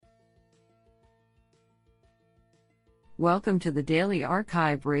Welcome to the Daily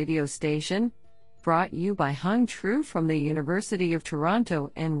Archive radio station, brought you by Hung Tru from the University of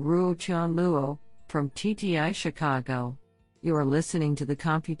Toronto and Ruo Chan Luo from TTI Chicago. You are listening to the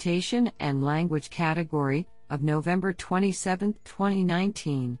Computation and Language category of November 27,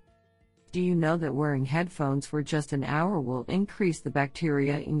 2019. Do you know that wearing headphones for just an hour will increase the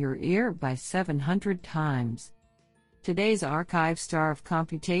bacteria in your ear by 700 times? Today's archive star of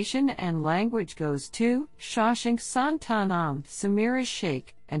computation and language goes to Shashank Santanam, Samira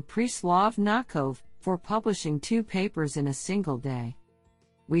Sheikh, and Preslav Nakov for publishing 2 papers in a single day.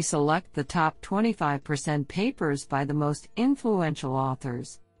 We select the top 25% papers by the most influential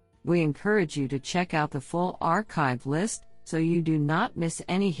authors. We encourage you to check out the full archive list so you do not miss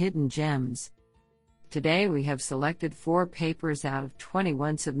any hidden gems. Today we have selected 4 papers out of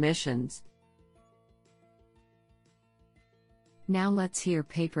 21 submissions. Now let's hear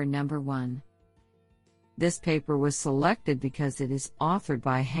paper number 1. This paper was selected because it is authored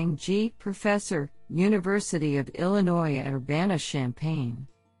by Heng Ji, Professor, University of Illinois at Urbana-Champaign,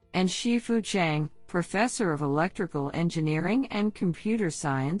 and Shifu Chang, Professor of Electrical Engineering and Computer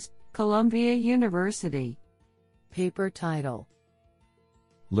Science, Columbia University. Paper title: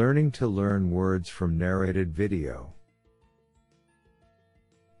 Learning to Learn Words from Narrated Video.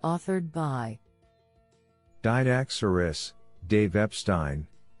 Authored by Didac Saris, Dave Epstein,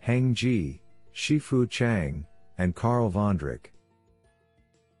 Heng Ji, Shifu Chang, and Carl Vondrich.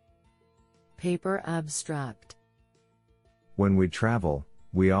 Paper abstract: When we travel,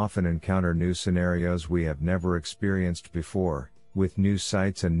 we often encounter new scenarios we have never experienced before, with new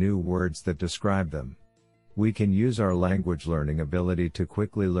sights and new words that describe them. We can use our language learning ability to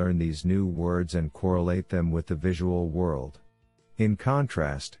quickly learn these new words and correlate them with the visual world. In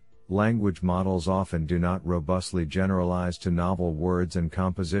contrast, language models often do not robustly generalize to novel words and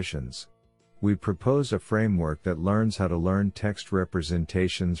compositions. We propose a framework that learns how to learn text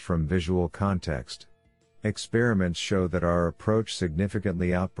representations from visual context. Experiments show that our approach significantly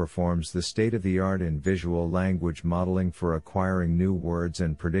outperforms the state-of-the-art in visual language modeling for acquiring new words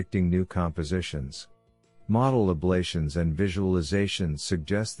and predicting new compositions. Model ablations and visualizations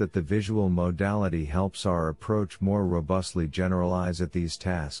suggest that the visual modality helps our approach more robustly generalize at these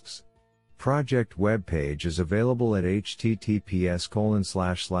tasks. Project webpage is available at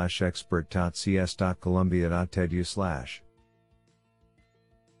https://expert.cs.columbia.edu/.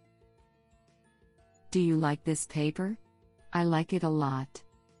 Do you like this paper? I like it a lot.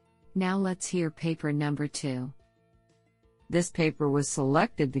 Now let's hear paper number 2. This paper was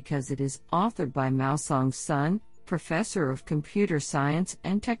selected because it is authored by Maosong Sun, Professor of Computer Science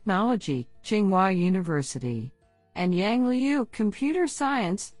and Technology, Tsinghua University, and Yang Liu, Computer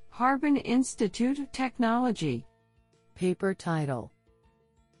Science, Harbin Institute of Technology. Paper title: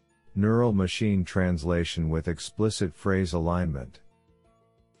 Neural Machine Translation with Explicit Phrase Alignment.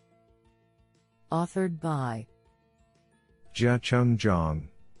 Authored by Jiacheng Zhang,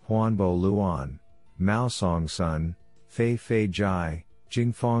 Huanbo Luan, Maosong Sun, Fei Jai,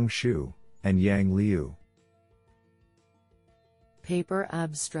 Jingfang Xu, and Yang Liu. Paper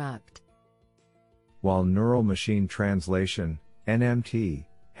abstract: While Neural Machine Translation, NMT,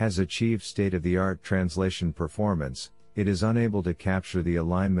 has achieved state-of-the-art translation performance, it is unable to capture the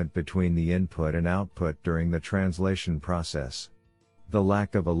alignment between the input and output during the translation process. The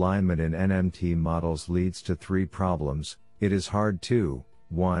lack of alignment in NMT models leads to 3 problems. It is hard to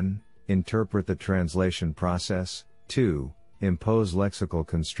 1. Interpret the translation process, 2. Impose lexical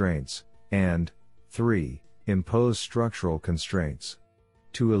constraints, and 3. Impose structural constraints.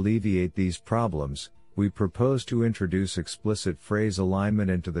 To alleviate these problems, we propose to introduce explicit phrase alignment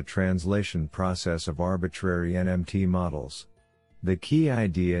into the translation process of arbitrary NMT models. The key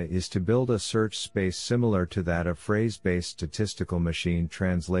idea is to build a search space similar to that of phrase-based statistical machine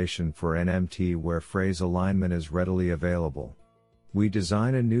translation for NMT where phrase alignment is readily available. We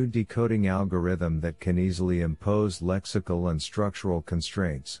design a new decoding algorithm that can easily impose lexical and structural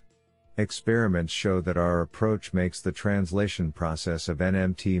constraints. Experiments show that our approach makes the translation process of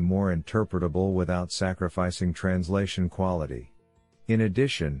NMT more interpretable without sacrificing translation quality. In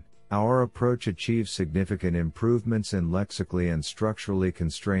addition, our approach achieves significant improvements in lexically and structurally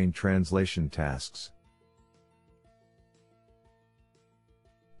constrained translation tasks.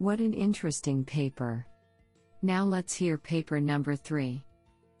 What an interesting paper. Now let's hear paper number 3.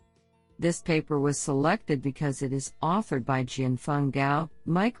 This paper was selected because it is authored by Jianfeng Gao,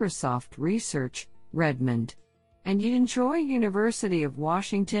 Microsoft Research, Redmond, and Yinzhou University of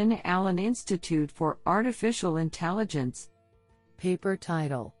Washington Allen Institute for Artificial Intelligence. Paper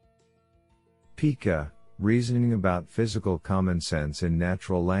title: PICA, Reasoning about Physical Common Sense in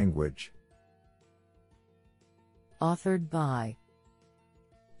Natural Language. Authored by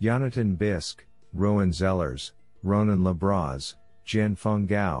Jonathan Bisk, Rowan Zellers, Ronan Labraz, Jianfeng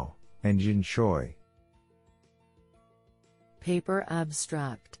Gao, and Jin Choi. Paper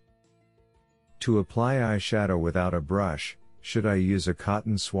abstract. To apply eyeshadow without a brush, should I use a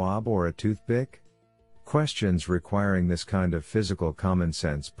cotton swab or a toothpick? Questions requiring this kind of physical common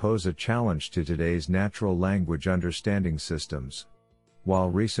sense pose a challenge to today's natural language understanding systems. While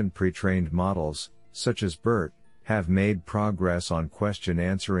recent pre-trained models, such as BERT, have made progress on question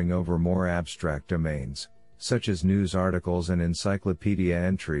answering over more abstract domains, such as news articles and encyclopedia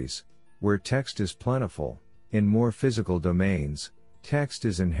entries, where text is plentiful, in more physical domains, text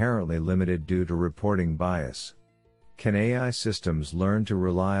is inherently limited due to reporting bias. Can AI systems learn to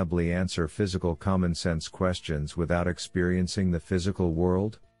reliably answer physical common sense questions without experiencing the physical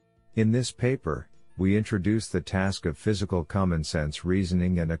world? In this paper, we introduce the task of physical common sense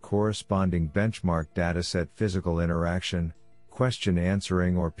reasoning and a corresponding benchmark dataset physical interaction, question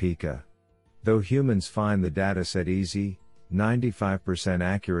answering or PICA. Though humans find the dataset easy, 95%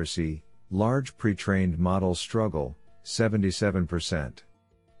 accuracy, large pre-trained models struggle, 77%.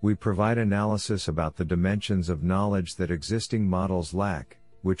 We provide analysis about the dimensions of knowledge that existing models lack,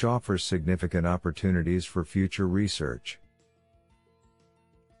 which offers significant opportunities for future research.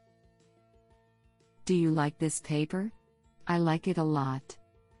 Do you like this paper? I like it a lot.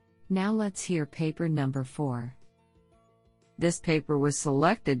 Now let's hear paper number 4. This paper was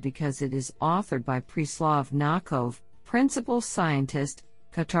selected because it is authored by Preslav Nakov, Principal Scientist,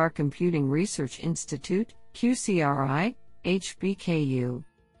 Qatar Computing Research Institute, QCRI, HBKU,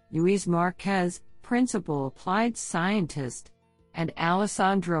 Luis Marquez, Principal Applied Scientist, and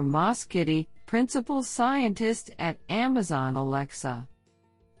Alessandro Moschetti, Principal Scientist at Amazon Alexa.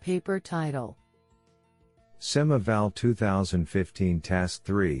 Paper title: SEM-Eval 2015 Task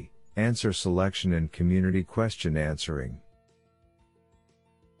 3, Answer Selection and Community Question Answering.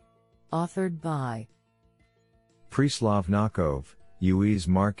 Authored by Preslav Nakov, Luis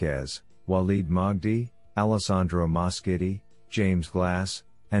Marquez, Walid Mogdi, Alessandro Moschetti, James Glass,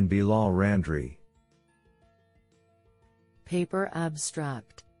 and Bilal Randri. Paper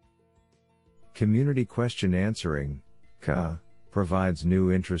abstract. Community Question Answering, CA, provides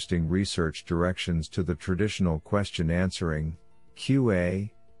new interesting research directions to the traditional question answering, QA,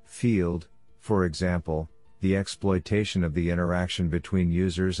 field, for example, the exploitation of the interaction between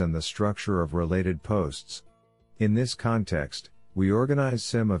users and the structure of related posts. In this context, we organized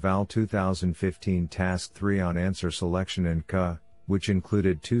SEM-Eval 2015 Task 3 on answer selection and CA, which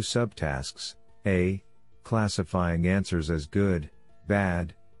included 2 subtasks: A. Classifying answers as good,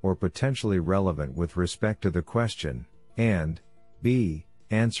 bad, or potentially relevant with respect to the question, and B.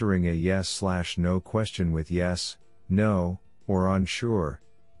 Answering a yes/no question with yes, no, or unsure,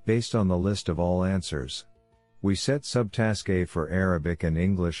 based on the list of all answers. We set subtask A for Arabic and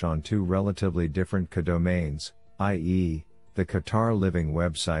English on 2 relatively different CA domains, i.e., the Qatar Living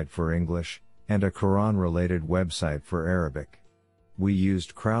website for English, and a Quran-related website for Arabic. We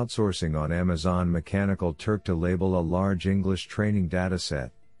used crowdsourcing on Amazon Mechanical Turk to label a large English training dataset,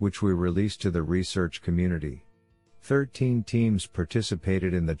 which we released to the research community. 13 teams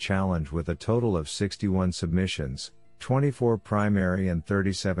participated in the challenge with a total of 61 submissions, 24 primary and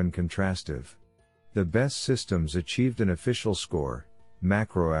 37 contrastive. The best systems achieved an official score,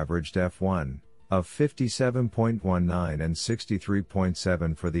 macro-averaged F1, of 57.19 and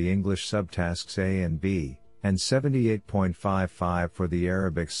 63.7 for the English subtasks A and B, and 78.55 for the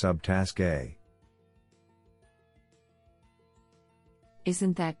Arabic subtask A.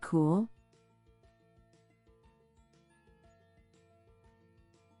 Isn't that cool?